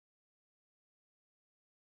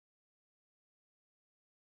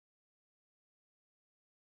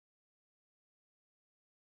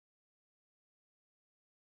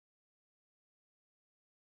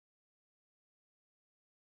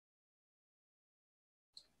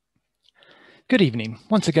Good evening.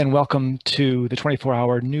 Once again, welcome to the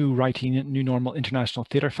 24-hour New Writing, New Normal International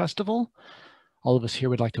Theater Festival. All of us here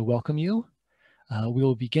would like to welcome you. We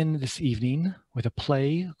will begin this evening with a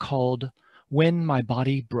play called When My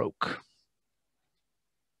Body Broke.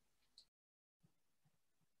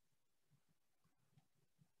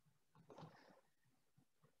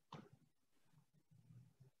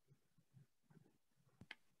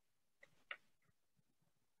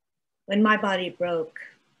 When my body broke,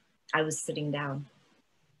 I was sitting down.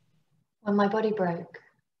 When my body broke,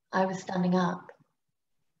 I was standing up.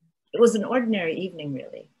 It was an ordinary evening,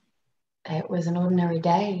 really. It was an ordinary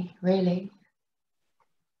day, really.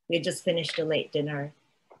 We had just finished a late dinner.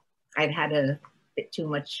 I'd had a bit too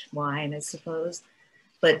much wine, I suppose,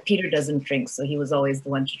 but Peter doesn't drink, so he was always the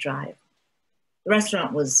one to drive. The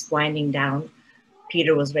restaurant was winding down.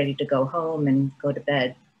 Peter was ready to go home and go to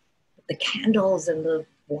bed. But the candles and the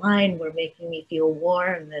wine were making me feel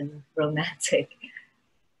warm and romantic.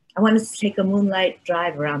 I wanted to take a moonlight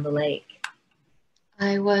drive around the lake.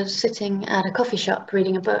 I was sitting at a coffee shop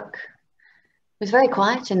reading a book. It was very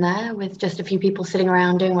quiet in there, with just a few people sitting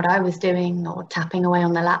around doing what I was doing, or tapping away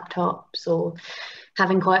on their laptops, or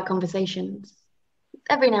having quiet conversations.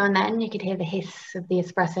 Every now and then you could hear the hiss of the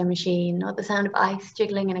espresso machine or the sound of ice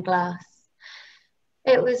jiggling in a glass.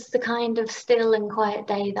 It was the kind of still and quiet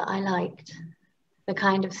day that I liked. The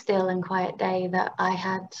kind of still and quiet day that I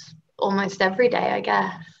had almost every day, I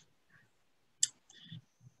guess.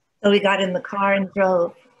 So we got in the car and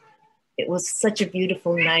drove. It was such a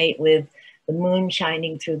beautiful night with the moon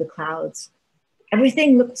shining through the clouds.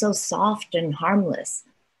 Everything looked so soft and harmless.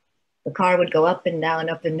 The car would go up and down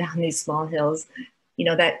these small hills. You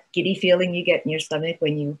know, that giddy feeling you get in your stomach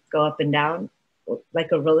when you go up and down,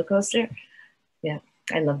 like a roller coaster? Yeah,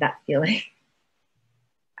 I love that feeling.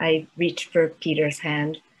 I reached for Peter's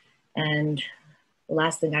hand, and the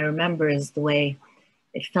last thing I remember is the way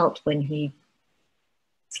it felt when he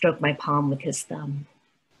stroked my palm with his thumb.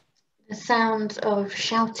 The sounds of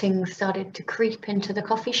shouting started to creep into the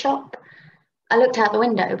coffee shop. I looked out the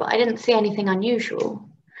window, but I didn't see anything unusual.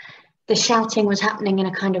 The shouting was happening in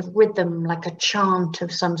a kind of rhythm, like a chant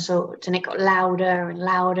of some sort, and it got louder and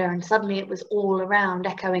louder, and suddenly it was all around,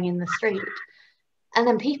 echoing in the street. And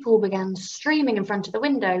then people began streaming in front of the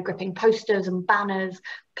window, gripping posters and banners,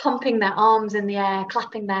 pumping their arms in the air,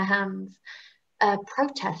 clapping their hands. A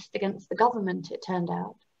protest against the government, it turned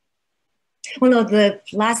out. Well, no, the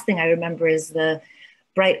last thing I remember is the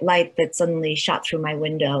bright light that suddenly shot through my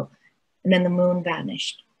window, and then the moon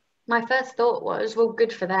vanished. My first thought was, well,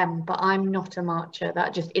 good for them, but I'm not a marcher.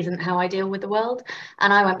 That just isn't how I deal with the world.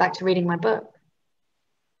 And I went back to reading my book.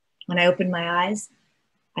 When I opened my eyes,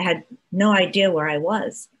 I had no idea where I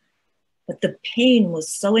was, but the pain was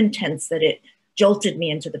so intense that it jolted me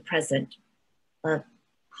into the present. A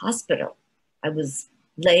hospital. I was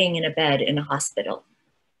laying in a bed in a hospital.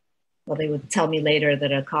 Well, they would tell me later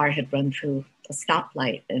that a car had run through a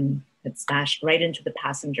stoplight and had smashed right into the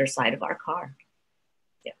passenger side of our car.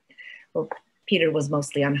 Yeah. Well, Peter was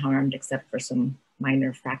mostly unharmed except for some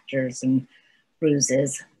minor fractures and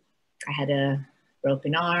bruises. I had a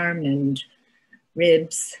broken arm and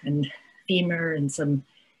ribs and femur and some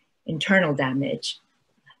internal damage.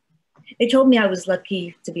 They told me I was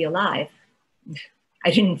lucky to be alive.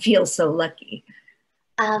 I didn't feel so lucky.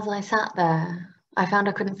 As I sat there, I found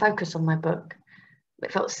I couldn't focus on my book.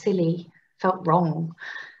 It felt silly, felt wrong.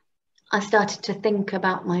 I started to think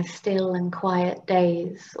about my still and quiet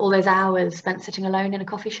days, all those hours spent sitting alone in a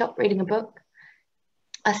coffee shop reading a book.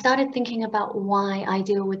 I started thinking about why I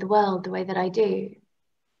deal with the world the way that I do.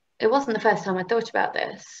 It wasn't the first time I thought about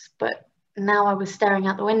this, but now I was staring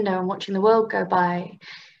out the window and watching the world go by,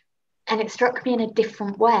 and it struck me in a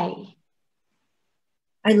different way.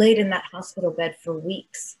 I laid in that hospital bed for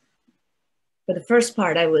weeks. For the first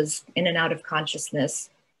part, I was in and out of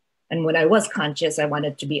consciousness. And when I was conscious, I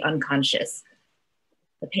wanted to be unconscious.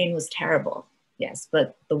 The pain was terrible, yes,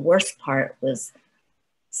 but the worst part was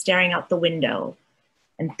staring out the window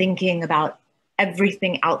and thinking about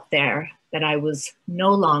everything out there that I was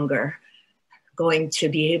no longer going to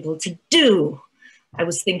be able to do. I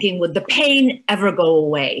was thinking, would the pain ever go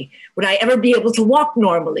away? Would I ever be able to walk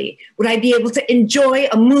normally? Would I be able to enjoy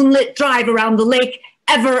a moonlit drive around the lake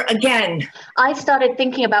ever again? I started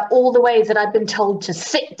thinking about all the ways that I'd been told to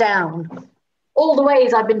sit down, all the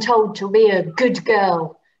ways I'd been told to be a good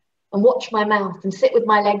girl and watch my mouth and sit with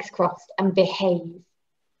my legs crossed and behave.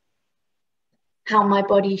 How my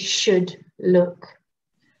body should look,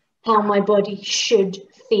 how my body should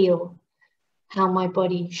feel, how my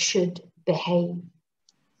body should behave.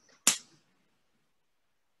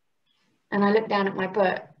 And I looked down at my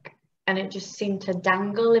book and it just seemed to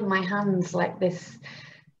dangle in my hands like this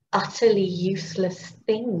utterly useless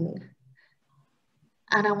thing.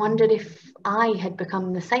 And I wondered if I had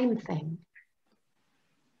become the same thing.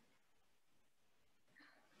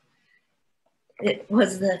 It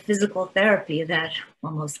was the physical therapy that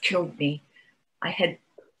almost killed me. I had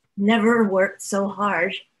never worked so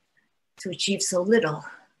hard to achieve so little.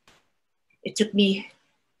 It took me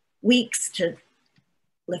weeks to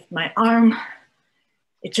lift my arm.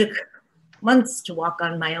 It took months to walk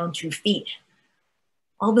on my own 2 feet.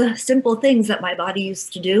 All the simple things that my body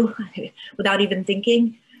used to do without even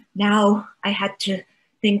thinking, now I had to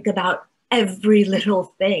think about every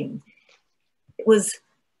little thing. It was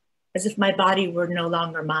as if my body were no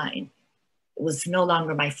longer mine. It was no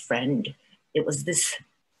longer my friend. It was this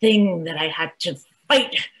thing that I had to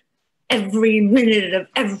fight every minute of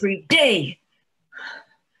every day.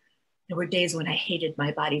 There were days when I hated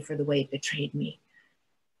my body for the way it betrayed me.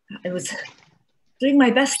 I was doing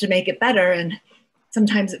my best to make it better, and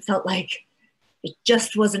sometimes it felt like it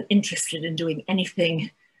just wasn't interested in doing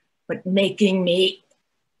anything but making me.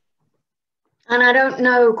 And I don't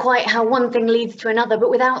know quite how one thing leads to another, but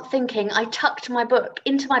without thinking, I tucked my book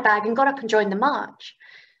into my bag and got up and joined the march.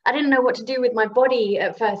 I didn't know what to do with my body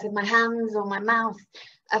at first, with my hands or my mouth.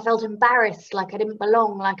 I felt embarrassed, like I didn't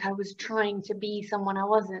belong, like I was trying to be someone I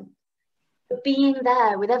wasn't. But being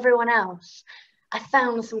there with everyone else, I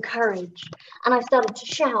found some courage, and I started to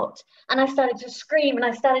shout, and I started to scream, and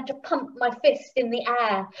I started to pump my fist in the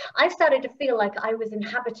air. I started to feel like I was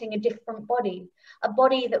inhabiting a different body, a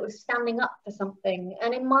body that was standing up for something.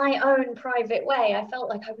 And in my own private way, I felt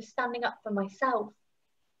like I was standing up for myself.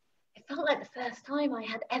 It felt like the first time I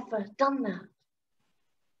had ever done that.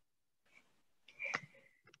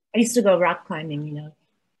 I used to go rock climbing, you know.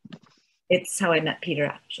 It's how I met Peter,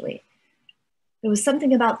 actually. There was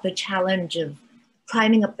something about the challenge of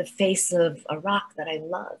climbing up the face of a rock that I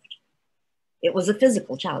loved. It was a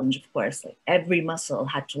physical challenge, of course. Like every muscle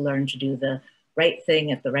had to learn to do the right thing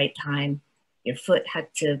at the right time. Your foot had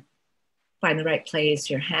to find the right place.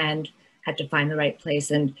 Your hand had to find the right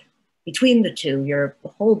place. And between the two, your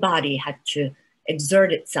whole body had to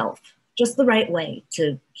exert itself just the right way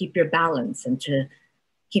to keep your balance and to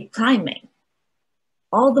keep climbing.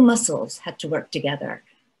 All the muscles had to work together.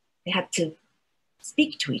 They had to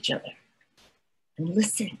speak to each other and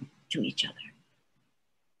listen to each other.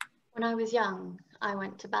 When I was young, I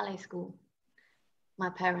went to ballet school. My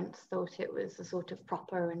parents thought it was a sort of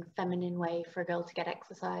proper and feminine way for a girl to get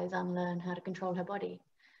exercise and learn how to control her body.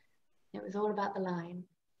 It was all about the line,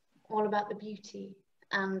 all about the beauty,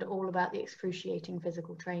 and all about the excruciating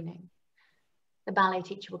physical training. The ballet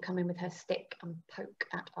teacher would come in with her stick and poke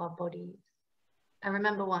at our bodies. I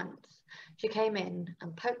remember once, she came in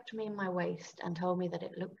and poked me in my waist and told me that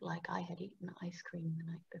it looked like I had eaten ice cream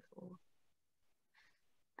the night before.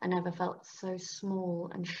 I never felt so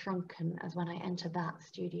small and shrunken as when I entered that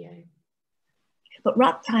studio. But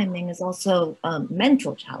rock climbing is also a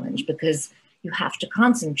mental challenge because you have to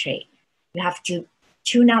concentrate. You have to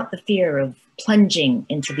tune out the fear of plunging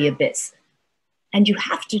into the abyss. And you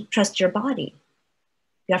have to trust your body.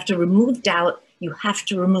 You have to remove doubt. You have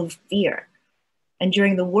to remove fear. And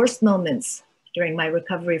during the worst moments, during my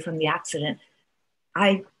recovery from the accident,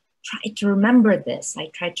 I tried to remember this. I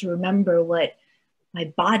tried to remember what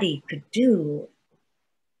my body could do.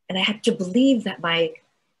 And I had to believe that my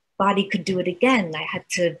body could do it again. I had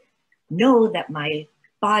to know that my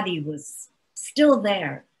body was still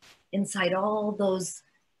there inside all those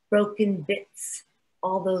broken bits,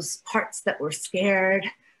 all those parts that were scared.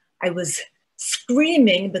 I was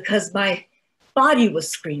screaming because my body was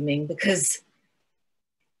screaming because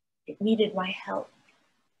it needed my help.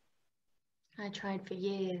 I tried for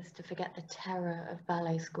years to forget the terror of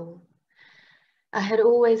ballet school. I had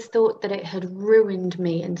always thought that it had ruined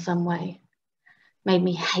me in some way, made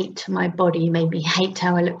me hate my body, made me hate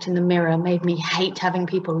how I looked in the mirror, made me hate having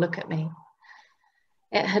people look at me.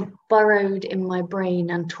 It had burrowed in my brain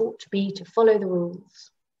and taught me to follow the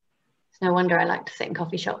rules. It's no wonder I like to sit in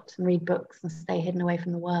coffee shops and read books and stay hidden away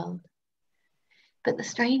from the world. But the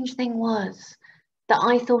strange thing was that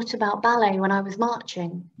I thought about ballet when I was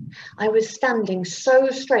marching. I was standing so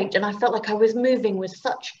straight and I felt like I was moving with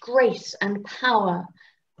such grace and power.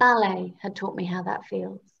 Ballet had taught me how that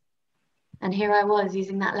feels. And here I was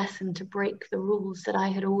using that lesson to break the rules that I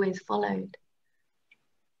had always followed.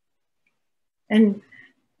 And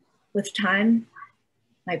with time,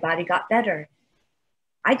 my body got better.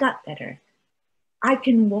 I got better. I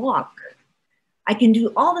can walk. I can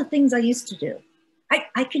do all the things I used to do.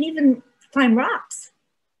 I can even climb rocks.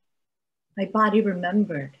 My body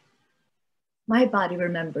remembered. My body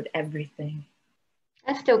remembered everything.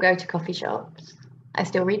 I still go to coffee shops. I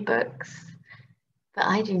still read books. But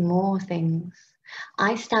I do more things.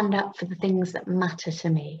 I stand up for the things that matter to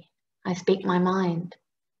me. I speak my mind.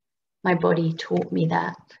 My body taught me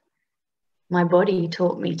that. My body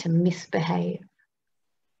taught me to misbehave.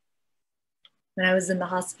 When I was in the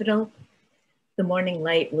hospital, the morning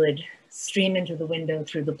light would stream into the window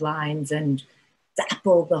through the blinds and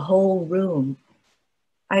dapple the whole room.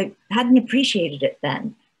 I hadn't appreciated it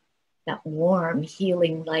then, that warm,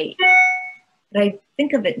 healing light. But I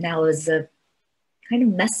think of it now as a kind of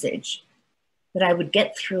message that I would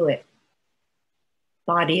get through it,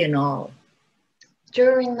 body and all.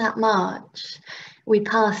 During that march, we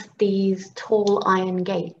passed these tall iron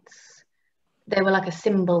gates. They were like a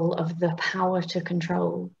symbol of the power to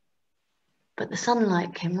control. But the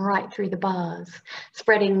sunlight came right through the bars,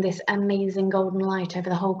 spreading this amazing golden light over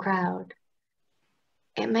the whole crowd.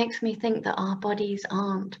 It makes me think that our bodies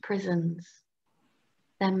aren't prisons.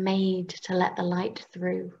 They're made to let the light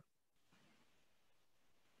through.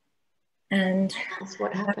 And that's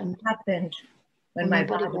what happened. When my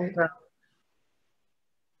body broke.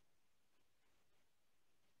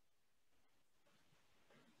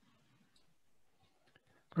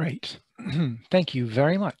 Great. Thank you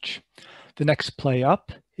very much. The next play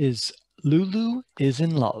up is Lulu Is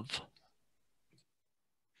In Love.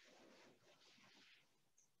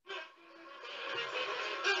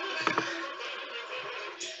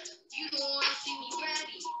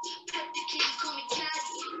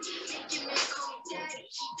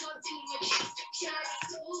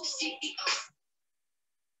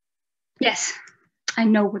 Yes, I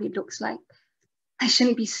know what it looks like. I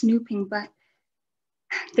shouldn't be snooping, but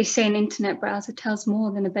they say an internet browser tells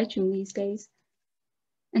more than a bedroom these days.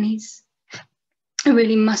 And I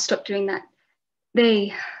really must stop doing that.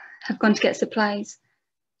 They have gone to get supplies.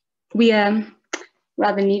 We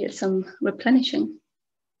rather needed some replenishing.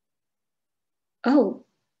 Oh,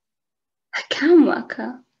 a cam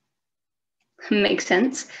worker. Makes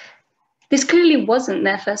sense. This clearly wasn't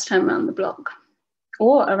their first time around the block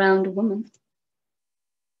or around a woman.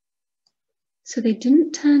 So they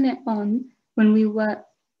didn't turn it on when we were,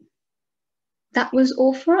 that was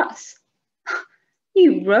all for us.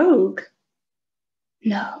 You rogue.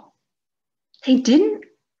 No, they didn't.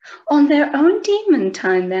 On their own demon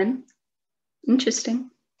time then. Interesting.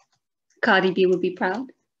 Cardi B would be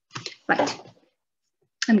proud. Right.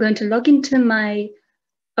 I'm going to log into my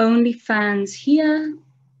OnlyFans here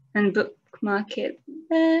and bookmark it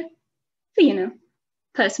there for, you know,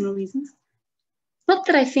 personal reasons. Not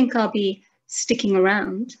that I think I'll be sticking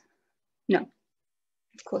around. No,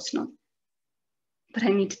 of course not. But I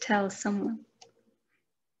need to tell someone.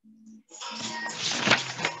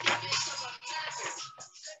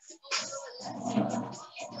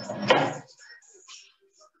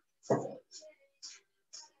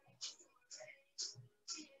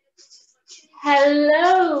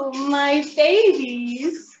 Hello, my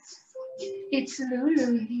babies. It's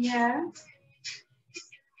Lulu here.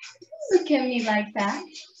 Look at me like that.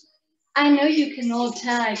 I know you can all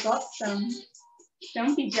tell I got some.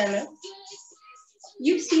 Don't be jealous.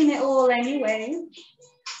 You've seen it all anyway.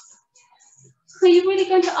 Are you really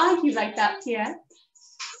going to argue like that, Pierre?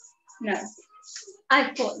 No,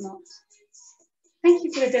 I thought not. Thank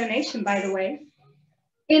you for the donation, by the way.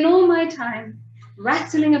 In all my time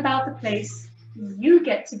rattling about the place, you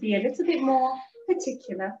get to be a little bit more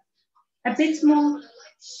particular, a bit more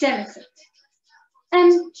delicate.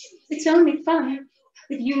 And it's only fun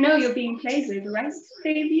if you know you're being played with, right,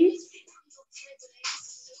 babies?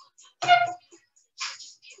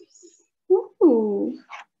 Ooh,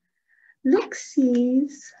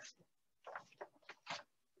 look-sees.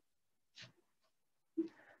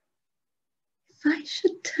 If I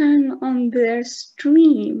should turn on their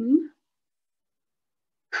stream,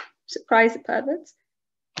 surprise the perverts.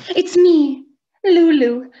 It's me,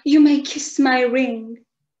 Lulu. You may kiss my ring.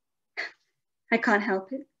 I can't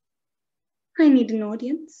help it. I need an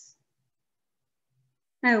audience.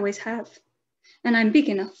 I always have, and I'm big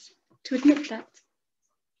enough to admit that.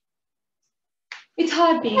 It's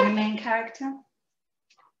hard being the main character.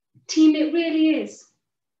 Team, it really is.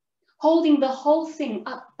 Holding the whole thing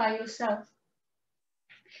up by yourself.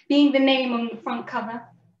 Being the name on the front cover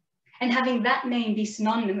and having that name be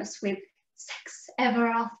synonymous with sex ever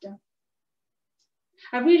after.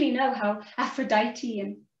 I really know how Aphrodite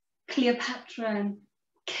and Cleopatra and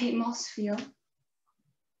Kate Moss feel.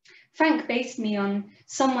 Frank based me on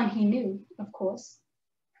someone he knew, of course,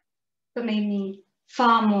 but made me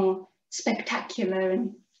far more spectacular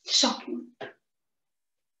and shocking.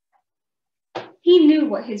 He knew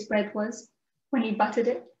what his bread was when he buttered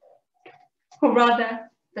it, or rather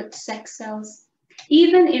that sex sells.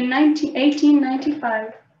 even in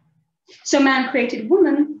 1895. So man created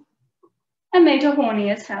woman and made her horny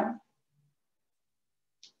as hell.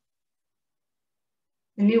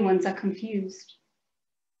 The new ones are confused.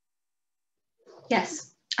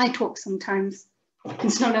 Yes, I talk sometimes.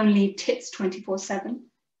 It's not only tits 24/7.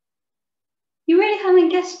 You really haven't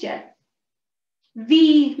guessed yet.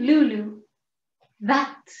 The Lulu,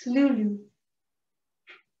 that Lulu.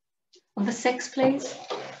 Of the sex plays,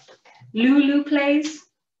 Lulu Plays.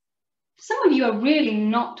 Some of you are really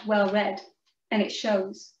not well read, and it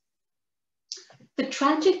shows. The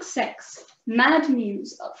tragic sex, mad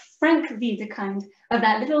muse of Frank Wedekind, of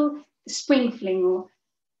that little spring fling, or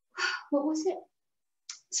what was it?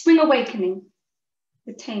 Spring Awakening,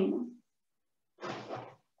 the tame one.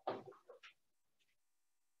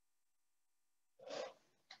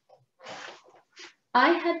 I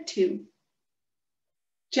had 2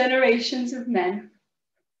 generations of men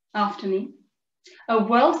after me. A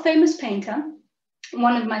world-famous painter,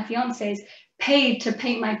 one of my fiancés, paid to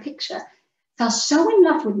paint my picture, fell so in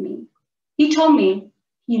love with me, he told me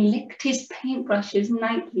he licked his paintbrushes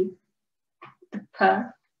nightly. The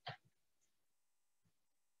purr.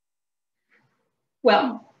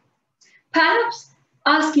 Well, perhaps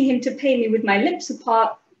asking him to paint me with my lips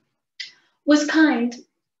apart was kind,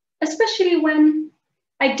 especially when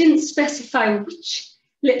I didn't specify which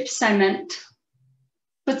lips I meant.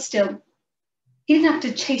 But still, he didn't have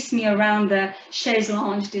to chase me around the chaise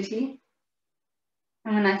lounge, did he?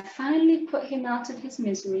 And when I finally put him out of his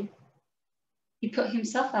misery, he put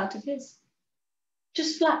himself out of his.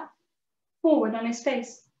 Just flat, forward on his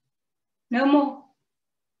face. No more.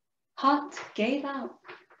 Heart gave out.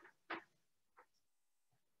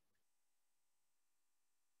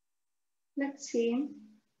 Let's see.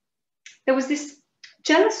 There was this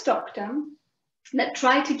jealous doctor that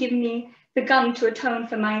tried to give me the gun to atone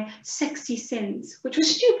for my sexy sins, which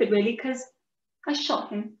was stupid really, because I shot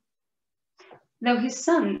him. Though his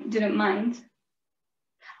son didn't mind.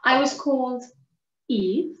 I was called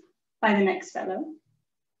Eve by the next fellow.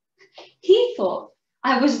 He thought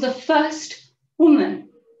I was the first woman.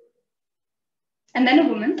 And then a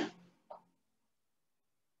woman.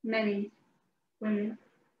 Many women.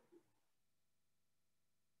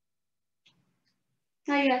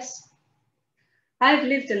 Ah, yes. I've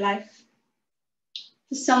lived a life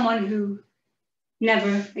for someone who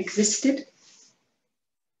never existed.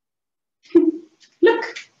 Look,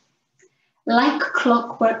 like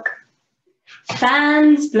clockwork,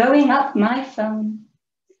 fans blowing up my phone.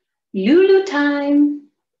 Lulu time.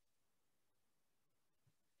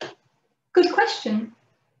 Good question.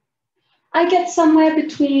 I get somewhere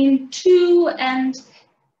between 2 and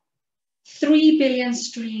 3 billion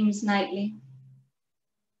streams nightly.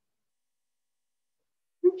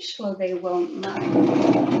 I'm sure they won't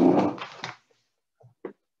mind.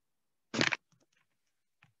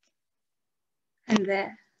 And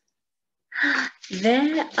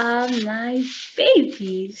there are my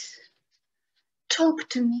babies. Talk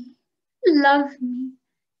to me, love me,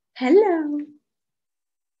 hello.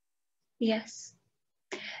 Yes,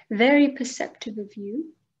 very perceptive of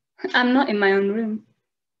you. I'm not in my own room.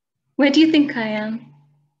 Where do you think I am?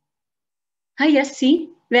 Ah, yes, see,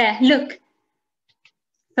 there, look.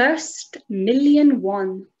 First million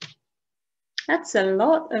won. That's a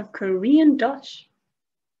lot of Korean dosh.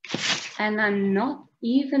 And I'm not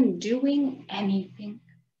even doing anything.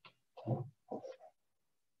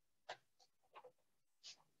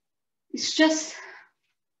 It's just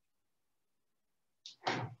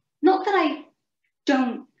not that I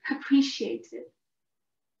don't appreciate it,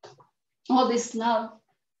 all this love,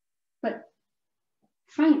 but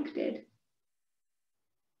Frank did.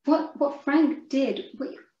 What Frank did,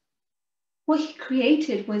 what he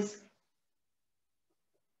created was,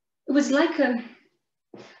 it was like a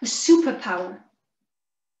superpower,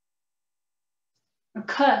 a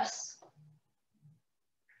curse,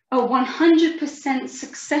 a 100%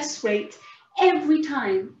 success rate every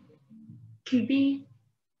time can be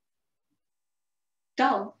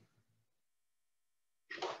dull.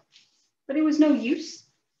 But it was no use.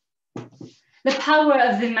 The power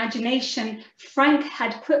of the imagination Frank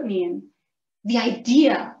had put me in, the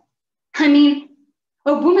idea. I mean,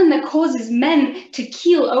 a woman that causes men to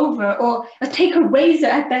keel over or take a razor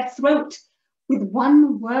at their throat with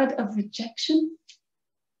one word of rejection,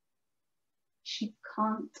 she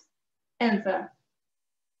can't ever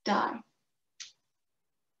die.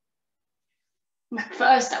 At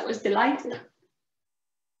first, I was delighted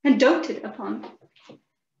and doted upon.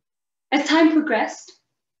 As time progressed,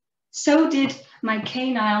 so did my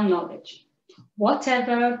canine knowledge.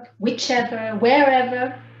 Whatever, whichever,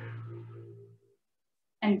 wherever.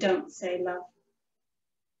 And don't say love.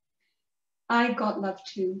 I got love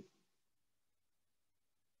too.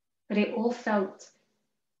 But it all felt,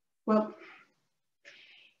 well,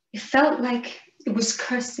 it felt like it was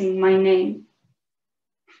cursing my name.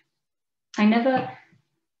 I never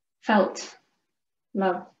felt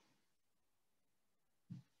love.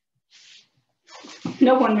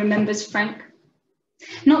 No one remembers Frank.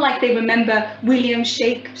 Not like they remember William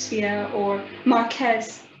Shakespeare or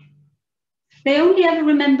Marquez. They only ever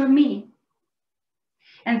remember me.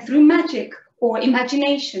 And through magic or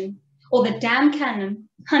imagination or the damn canon,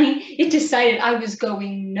 honey, it decided I was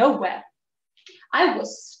going nowhere. I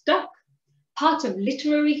was stuck, part of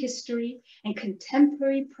literary history and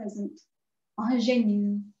contemporary present,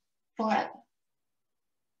 ingénue forever.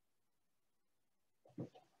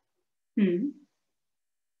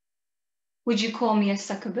 Would you call me a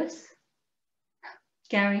succubus?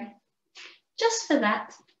 Gary, just for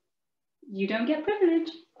that, you don't get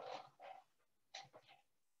privilege.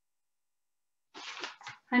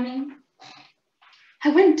 I mean, I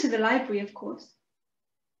went to the library, of course.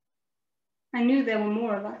 I knew there were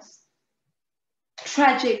more of us.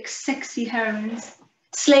 Tragic, sexy heroines,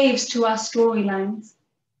 slaves to our storylines.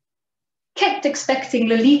 Kept expecting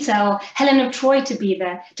Lolita or Helen of Troy to be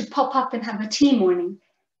there, to pop up and have a tea morning.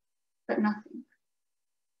 But nothing.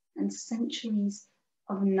 And centuries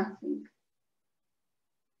of nothing.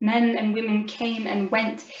 Men and women came and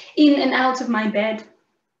went, in and out of my bed.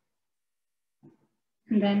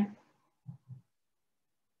 And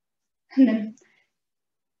then,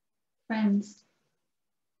 friends,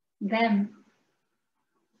 them.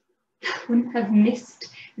 I wouldn't have missed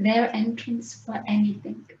their entrance for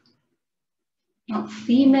anything. Not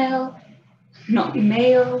female, not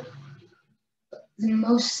male, the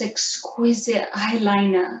most exquisite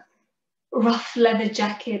eyeliner, rough leather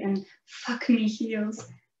jacket, and fuck me heels.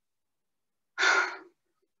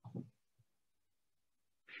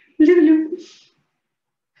 Lulu,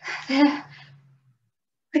 there,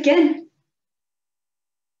 again.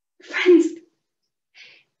 Friends,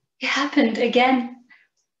 it happened again.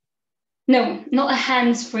 No, not a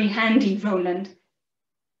hands-free handy, Roland.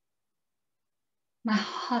 My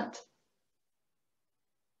heart,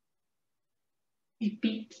 it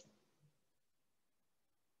beat.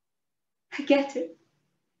 I get it.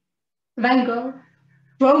 Van Gogh,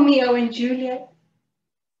 Romeo and Juliet.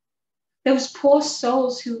 Those poor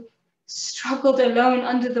souls who struggled alone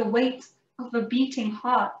under the weight of a beating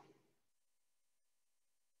heart.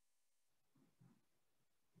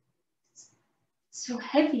 So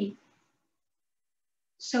heavy,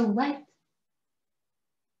 so wet,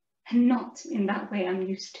 and not in that way I'm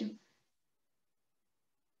used to.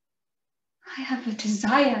 I have a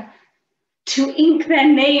desire to ink their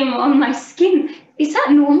name on my skin. Is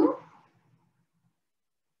that normal?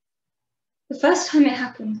 The first time it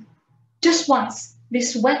happened, just once,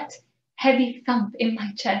 this wet, heavy thump in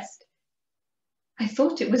my chest. I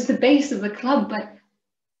thought it was the bass of the club, but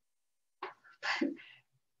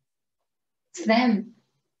it's them,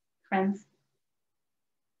 friends.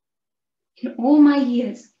 In all my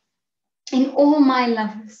years, in all my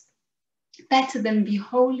lovers, better than the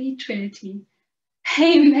Holy Trinity.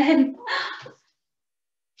 Amen.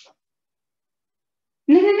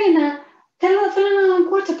 Nina, tell us a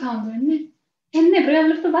quarter pounder, and never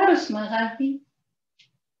have the virus, my happy.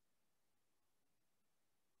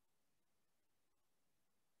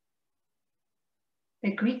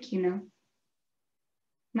 They're Greek, you know.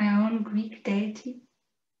 My own Greek deity,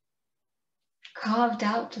 carved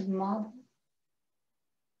out of marble.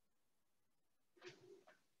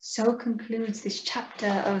 So concludes this chapter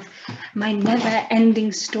of my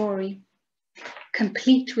never-ending story,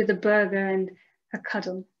 complete with a burger and a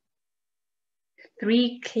cuddle.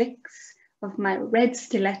 3 clicks of my red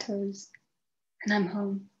stilettos, and I'm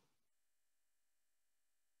home.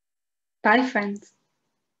 Bye, friends.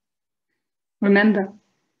 Remember,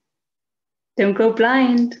 don't go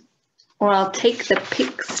blind, or I'll take the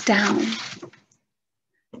pics down.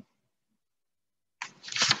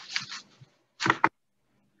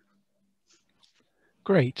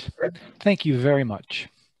 Great. Thank you very much.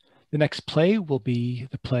 The next play will be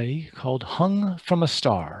the play called Hung from a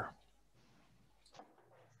Star.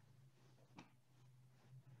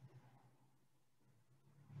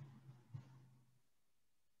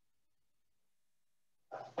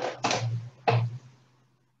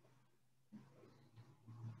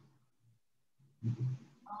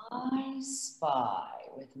 I spy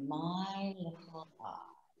with my little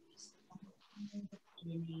eyes,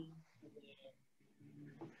 beginning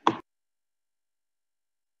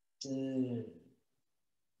with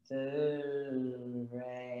the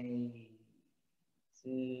ray.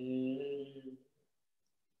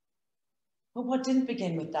 But what didn't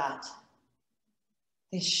begin with that?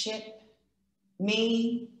 This ship,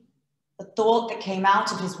 me, the thought that came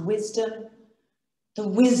out of his wisdom, the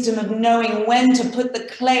wisdom of knowing when to put the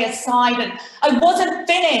clay aside, and I wasn't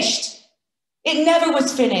finished. It never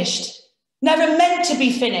was finished, never meant to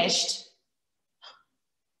be finished.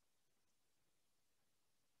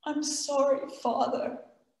 I'm sorry, Father.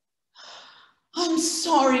 I'm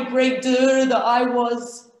sorry, Great Dur, that I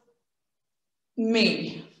was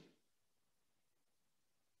me.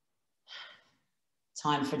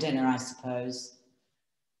 Time for dinner, I suppose.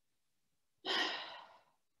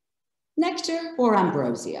 Nectar or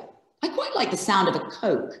ambrosia? I quite like the sound of a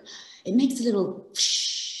Coke. It makes a little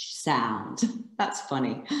sound. That's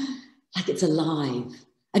funny. Like it's alive.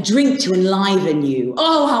 A drink to enliven you.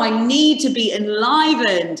 Oh, how I need to be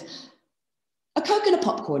enlivened. A Coke and a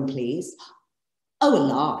popcorn, please. Oh, a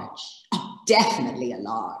large. Oh, definitely a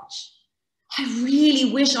large. I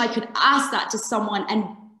really wish I could ask that to someone and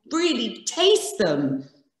really taste them.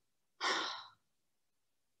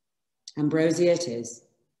 Ambrosia it is.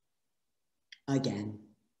 Again.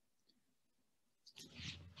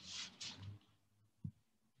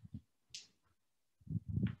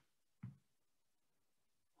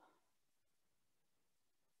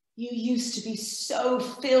 You used to be so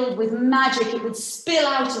filled with magic it would spill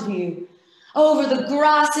out of you, over the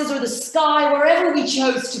grasses or the sky, wherever we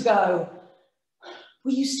chose to go.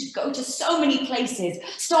 We used to go to so many places,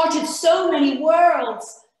 started so many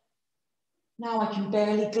worlds. Now I can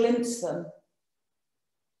barely glimpse them.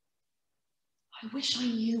 I wish I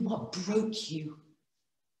knew what broke you.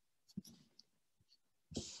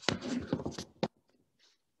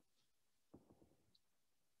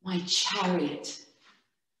 My chariot.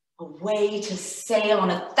 A way to sail on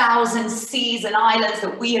 1,000 seas and islands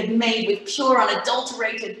that we had made with pure,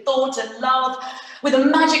 unadulterated thought and love, with a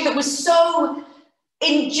magic that was so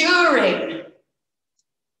enduring.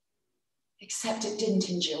 Except it didn't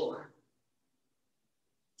endure.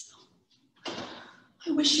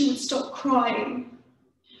 I wish you would stop crying.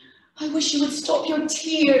 I wish you would stop your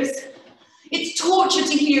tears. It's torture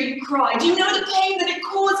to hear you cry. Do you know the pain that it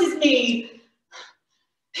causes me?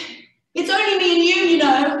 It's only me and you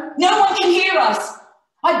know. No one can hear us.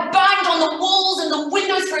 I banged on the walls and the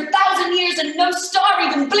windows for 1,000 years and no star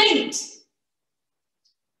even blinked.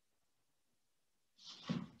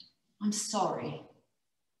 I'm sorry.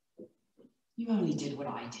 You only did what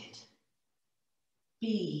I did.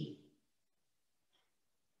 Be.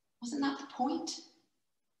 Wasn't that the point?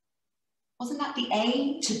 Wasn't that the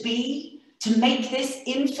aim, to be? To make this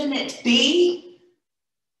infinite be?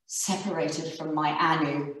 Separated from my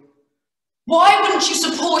Anu. Why wouldn't you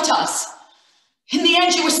support us? In the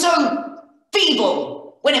end, you were so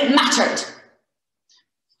feeble when it mattered.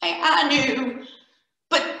 I knew,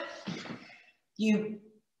 but you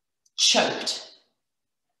choked.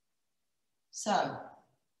 So,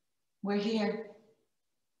 we're here,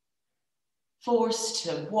 forced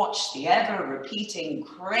to watch the ever-repeating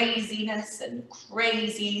craziness and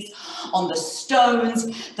crazies on the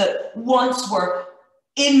stones that once were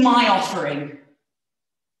in my offering.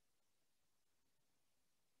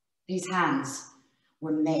 These hands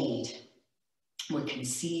were made, were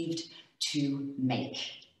conceived to make,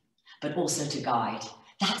 but also to guide.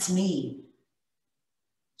 That's me.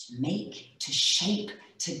 To make, to shape,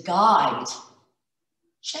 to guide.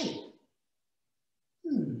 Shape.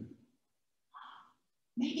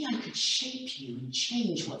 Maybe I could shape you and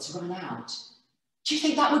change what's run out. Do you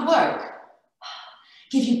think that would work?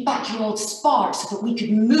 Give you back your old spark so that we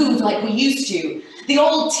could move like we used to. The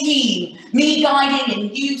old team, me guiding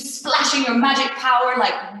and you splashing your magic power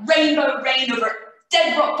like rainbow rain over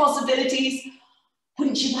dead rock possibilities.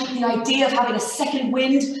 Wouldn't you like the idea of having a second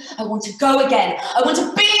wind? I want to go again. I want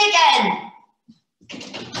to be again.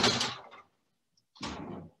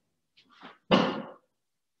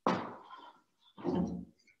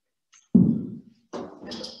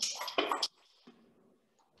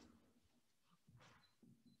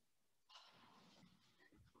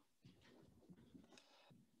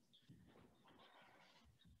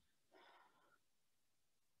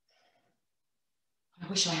 I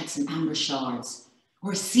wish I had some amber shards,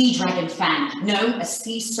 or a sea dragon fang. No, a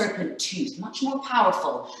sea serpent tooth, much more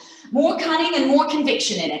powerful, more cunning and more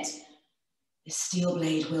conviction in it. This steel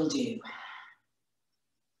blade will do.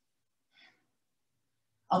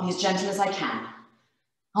 I'll be as gentle as I can.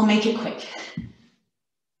 I'll make it quick.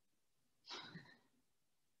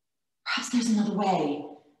 Perhaps there's another way.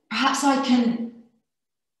 Perhaps I can...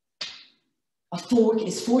 A fork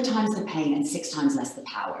is 4 times the pain and 6 times less the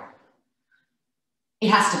power. It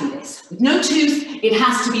has to be this. With no tooth, it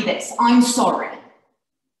has to be this. I'm sorry.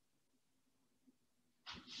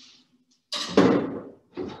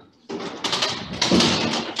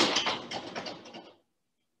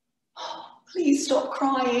 stop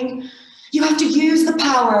crying. You have to use the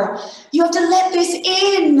power. You have to let this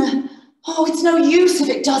in. Oh, it's no use if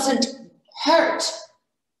it doesn't hurt.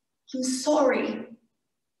 I'm sorry.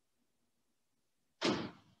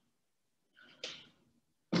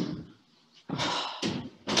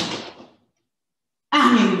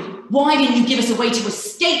 Anu, why didn't you give us a way to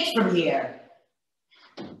escape from here?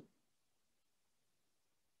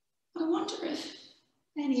 I wonder if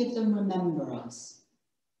any of them remember us.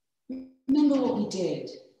 Remember what we did.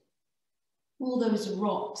 All those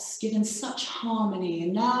rocks given such harmony,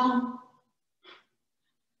 and now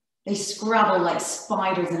they scrabble like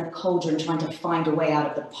spiders in a cauldron trying to find a way out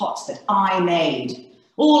of the pots that I made.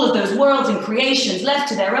 All of those worlds and creations left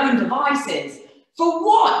to their own devices. For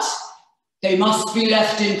what? They must be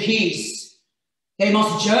left in peace. They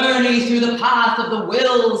must journey through the path of the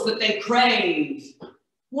wills that they crave.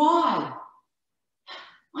 Why?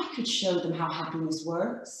 I could show them how happiness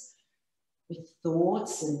works, with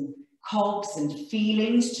thoughts and cogs and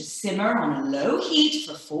feelings to simmer on a low heat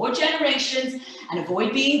for 4 generations and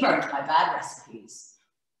avoid being burnt by bad recipes.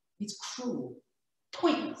 It's cruel,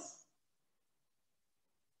 pointless.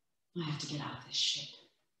 I have to get out of this ship.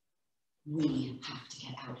 We have to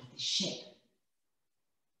get out of this ship.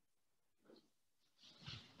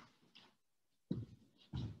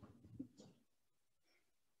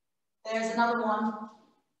 There's another one.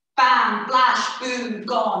 Bam, blash, boom,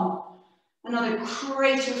 gone. Another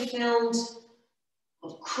crater filled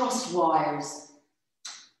of crossed wires.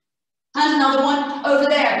 And another one over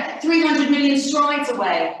there, 300 million strides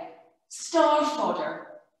away. Star fodder,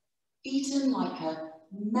 eaten like a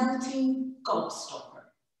melting gobstopper.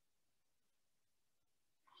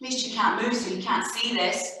 At least you can't move, so you can't see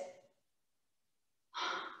this.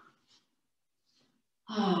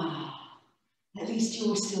 At least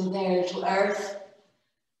you're still there, little Earth.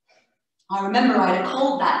 I remember I had a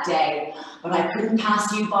cold that day, but I couldn't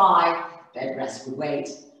pass you by. Bed rest would wait.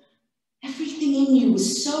 Everything in you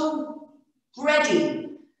was so ready,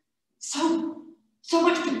 so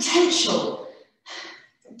much potential,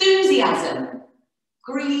 enthusiasm,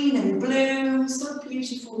 green and blue, so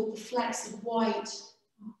beautiful with the flecks of white,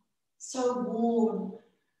 so warm,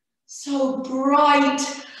 so bright.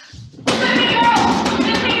 Let me out!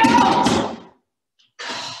 Let me out!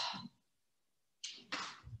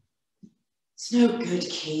 It's no good,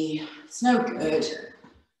 Key. It's no good.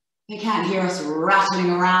 They can't hear us rattling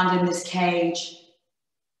around in this cage.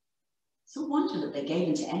 It's no wonder that they gave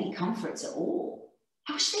into any comforts at all.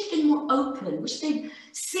 I wish they'd been more open. Wish they'd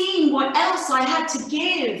seen what else I had to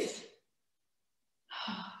give.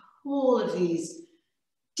 All of these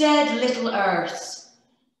dead little Earths,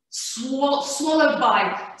 swallowed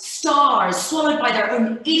by stars, swallowed by their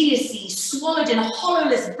own idiocy, swallowed in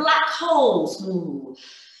hollowless black holes. Ooh.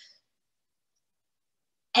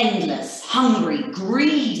 Endless, hungry,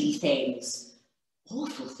 greedy things.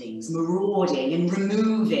 Awful things, marauding and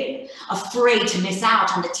removing, afraid to miss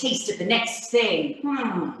out on the taste of the next thing.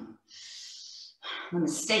 The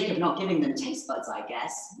mistake of not giving them taste buds, I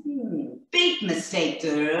guess. Big mistake,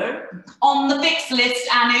 dear. On the fix list,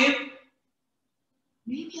 Anu.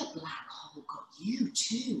 Maybe a black hole got you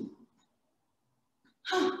too.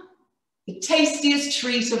 The tastiest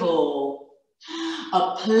treat of all.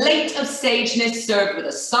 A plate of sageness served with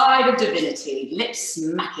a side of divinity.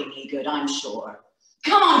 Lip-smackingly good, I'm sure.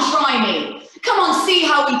 Come on, try me. Come on, see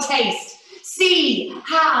how we taste. See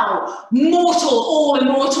how mortal all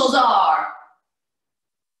immortals are.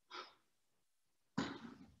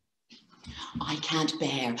 I can't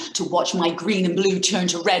bear to watch my green and blue turn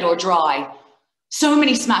to red or dry. So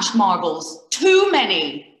many smashed marbles, too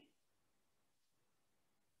many.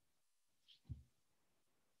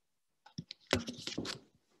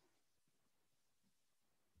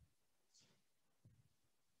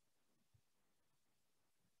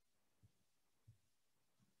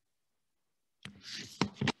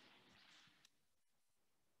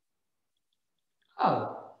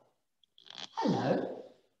 Oh, hello.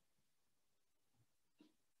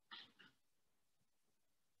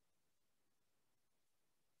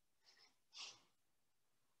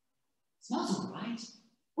 Smells all right.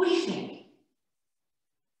 What do you think?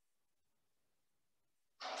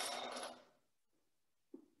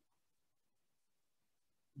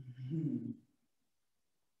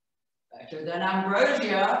 Better than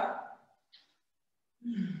ambrosia.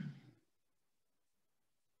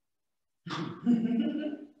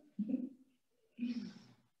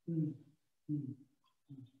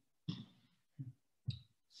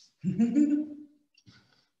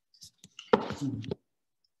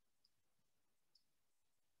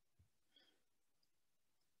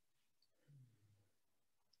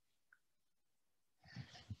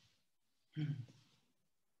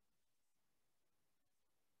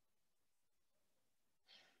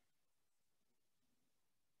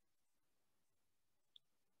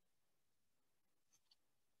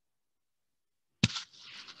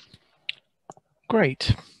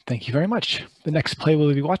 Great. Thank you very much. The next play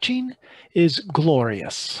we'll be watching is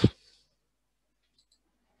Glorious.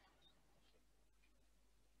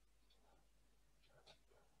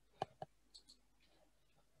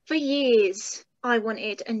 For years, I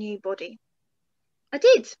wanted a new body. I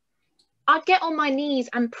did. I'd get on my knees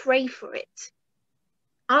and pray for it.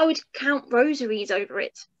 I would count rosaries over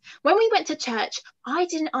it. When we went to church, I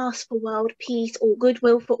didn't ask for world peace or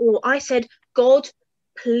goodwill for all. I said, God,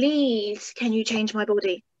 please, can you change my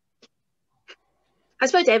body? I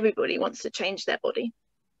suppose everybody wants to change their body.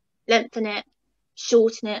 Lengthen it,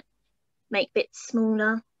 shorten it, make bits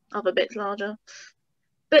smaller, other bits larger.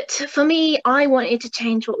 But for me, I wanted to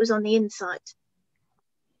change what was on the inside.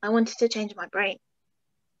 I wanted to change my brain.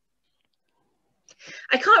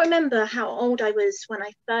 I can't remember how old I was when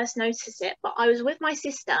I first noticed it, but I was with my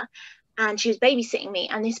sister and she was babysitting me,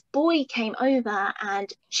 and this boy came over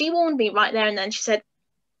and she warned me right there and then. She said,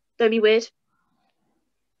 don't be weird.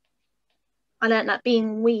 I learned that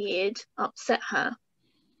being weird upset her,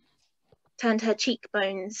 turned her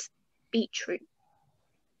cheekbones beetroot.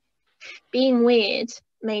 Being weird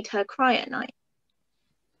made her cry at night.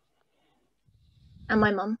 And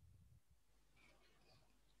my mum.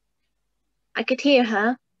 I could hear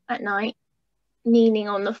her at night, kneeling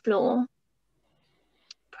on the floor,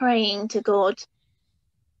 praying to God,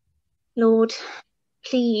 Lord,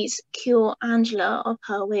 please cure Angela of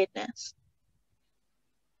her weirdness.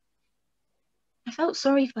 I felt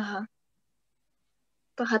sorry for her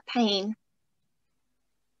pain,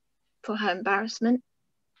 for her embarrassment.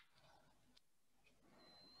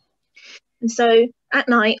 And so at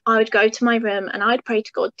night, I would go to my room and I'd pray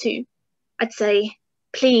to God too. I'd say,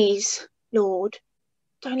 please, Lord,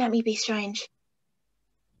 don't let me be strange.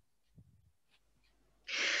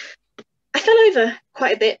 I fell over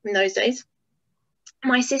quite a bit in those days.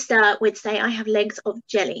 My sister would say I have legs of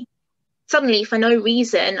jelly. Suddenly, for no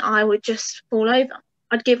reason, I would just fall over.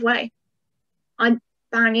 I'd give way. I'd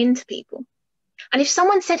bang into people. And if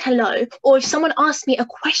someone said hello, or if someone asked me a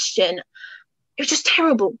question, it was just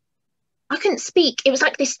terrible. I couldn't speak. It was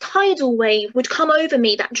like this tidal wave would come over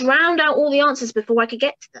me that drowned out all the answers before I could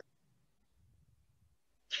get to them.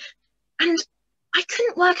 And I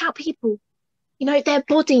couldn't work out people. You know, their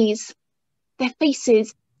bodies, their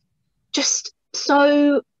faces, just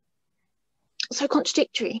so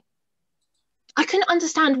contradictory. I couldn't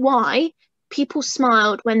understand why people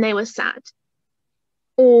smiled when they were sad,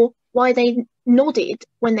 or why they nodded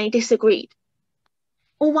when they disagreed,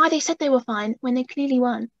 or why they said they were fine when they clearly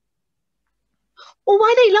weren't, or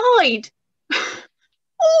why they lied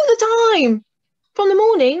all the time, from the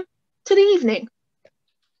morning to the evening.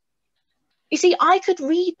 You see, I could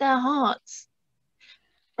read their hearts.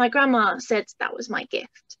 My grandma said that was my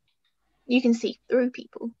gift. You can see through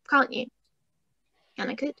people, can't you? And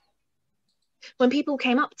I could. When people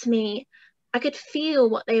came up to me, I could feel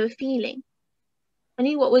what they were feeling. I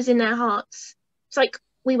knew what was in their hearts. It's like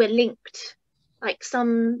we were linked, like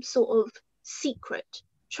some sort of secret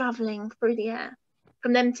traveling through the air,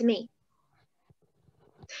 from them to me.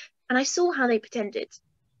 And I saw how they pretended.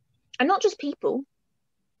 And not just people.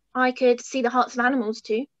 I could see the hearts of animals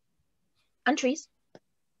too, and trees.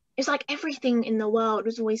 It's like everything in the world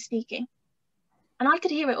was always speaking. And I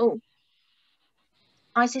could hear it all.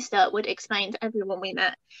 My sister would explain to everyone we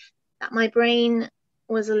met that my brain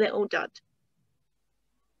was a little dud.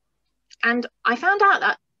 And I found out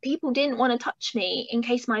that people didn't want to touch me in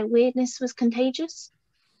case my weirdness was contagious.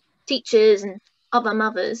 Teachers and other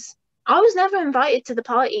mothers. I was never invited to the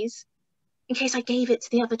parties in case I gave it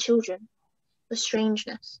to the other children, the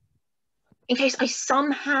strangeness. In case I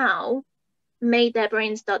somehow made their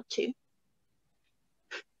brains dud too.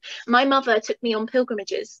 My mother took me on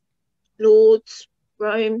pilgrimages, Lourdes,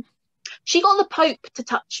 Rome. She got the Pope to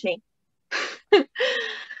touch me.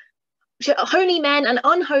 Holy men and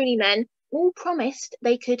unholy men all promised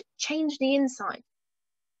they could change the inside.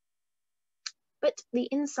 But the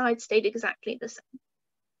inside stayed exactly the same.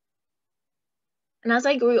 And as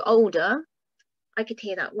I grew older, I could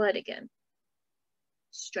hear that word again.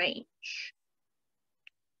 Strange.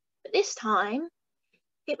 But this time,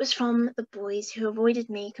 it was from the boys who avoided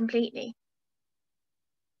me completely,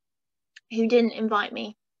 who didn't invite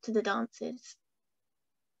me to the dances.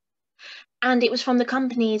 And it was from the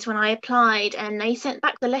companies when I applied and they sent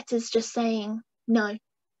back the letters just saying no.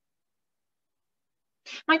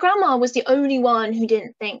 My grandma was the only one who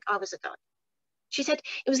didn't think I was a dud. She said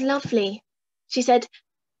it was lovely. She said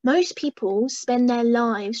most people spend their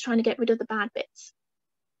lives trying to get rid of the bad bits,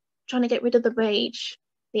 trying to get rid of the rage,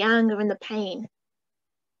 the anger and the pain.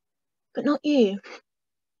 But not you.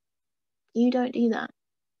 You don't do that.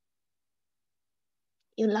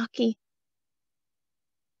 You're lucky.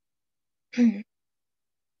 I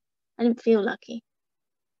didn't feel lucky.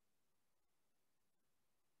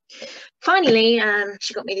 Finally,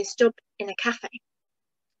 she got me this job in a cafe.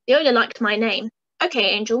 The owner liked my name.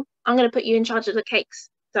 Okay, Angel, I'm going to put you in charge of the cakes. Is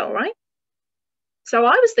that all right? So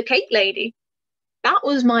I was the cake lady. That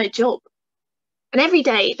was my job. And every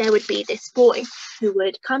day there would be this boy who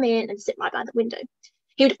would come in and sit right by the window.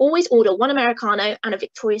 He would always order one Americano and a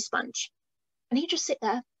Victoria sponge. And he'd just sit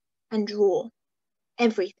there and draw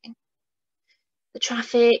everything. The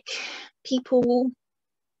traffic, people.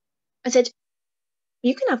 I said,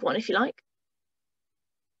 you can have one if you like.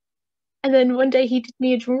 And then one day he did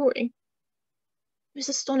me a drawing. It was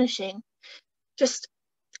astonishing. Just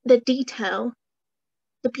the detail,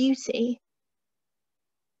 the beauty.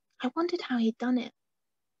 I wondered how he'd done it.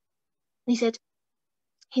 And he said,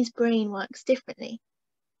 his brain works differently.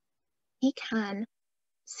 He can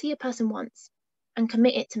see a person once and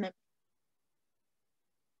commit it to memory.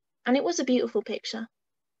 And it was a beautiful picture.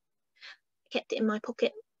 I kept it in my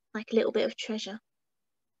pocket like a little bit of treasure.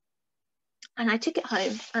 And I took it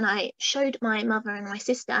home and I showed my mother and my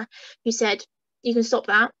sister, who said, you can stop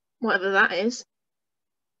that, whatever that is.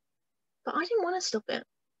 But I didn't want to stop it.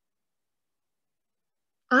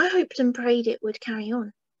 I hoped and prayed it would carry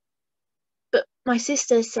on. But my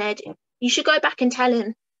sister said, you should go back and tell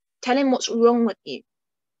him what's wrong with you.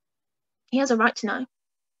 He has a right to know,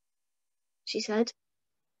 she said.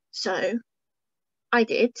 So I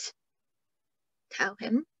did tell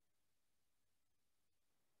him.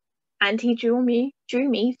 And he drew me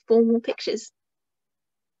 4 more pictures.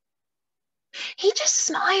 He just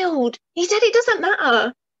smiled. He said it doesn't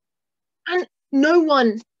matter. And no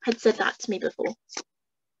one had said that to me before.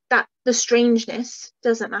 That the strangeness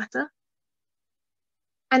doesn't matter.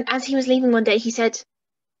 And as he was leaving one day, he said,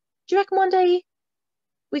 do you reckon one day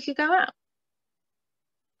we could go out?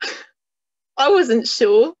 I wasn't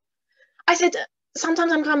sure. I said,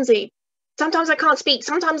 sometimes I'm clumsy. Sometimes I can't speak.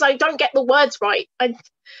 Sometimes I don't get the words right.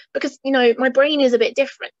 Because, you know, my brain is a bit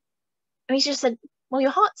different. And he just said, well,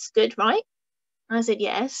 your heart's good, right? And I said,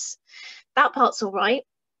 yes, that part's all right.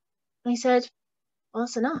 And he said, well,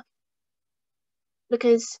 that's enough.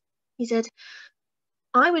 Because he said,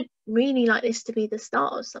 I would really like this to be the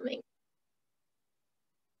start of something.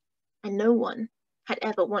 And no one had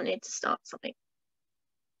ever wanted to start something.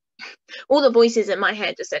 All the voices in my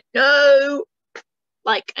head just said, no,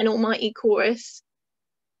 like an almighty chorus.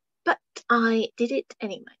 But I did it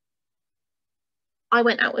anyway. I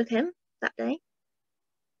went out with him that day.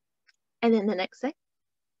 And then the next day.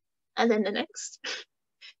 And then the next.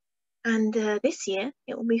 And this year,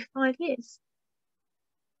 it will be 5 years.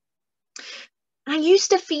 I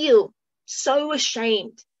used to feel so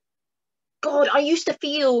ashamed. God, I used to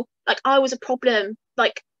feel like I was a problem,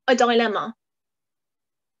 like a dilemma.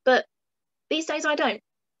 But these days I don't.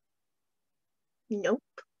 Nope.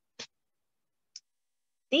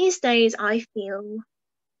 These days I feel,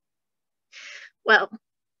 well,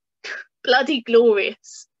 bloody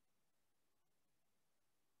glorious.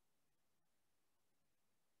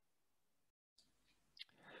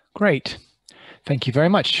 Great. Thank you very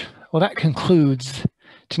much. Well, that concludes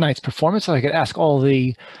tonight's performance. I could ask all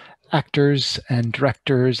the actors and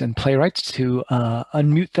directors and playwrights to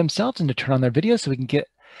unmute themselves and to turn on their videos so we can get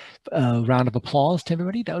a round of applause to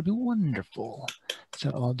everybody. That would be wonderful.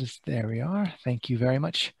 So I'll just, there we are. Thank you very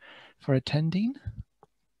much for attending.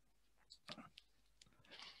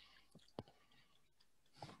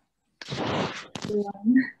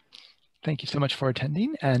 Thank you so much for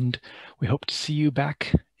attending, and we hope to see you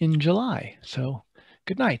back in July. So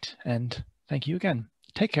good night, and thank you again.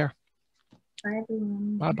 Take care. Bye,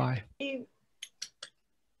 everyone. Bye-bye.